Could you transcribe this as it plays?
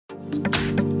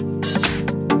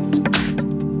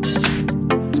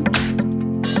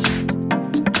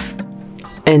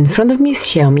In front of me is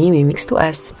Xiaomi Mi Mix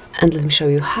 2S, and let me show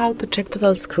you how to check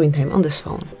total screen time on this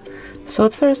phone. So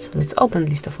at first, let's open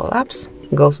list of all apps,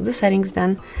 go to the settings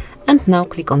then, and now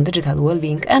click on digital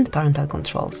well-being and parental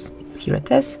controls. Here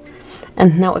it is.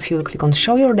 And now if you will click on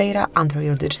show your data under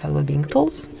your digital well-being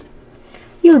tools,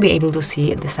 you'll be able to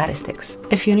see the statistics.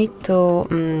 If you need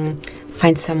to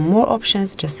find some more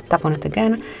options, just tap on it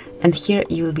again, and here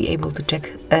you will be able to check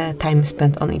time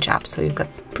spent on each app. So you've got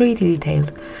pretty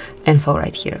detailed info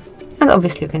right here. And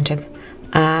obviously you can check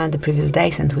the previous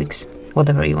days and weeks,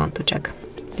 whatever you want to check,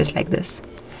 just like this.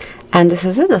 And this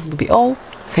is it, that will be all.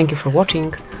 Thank you for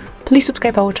watching. Please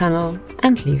subscribe our channel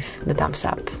and leave the thumbs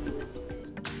up.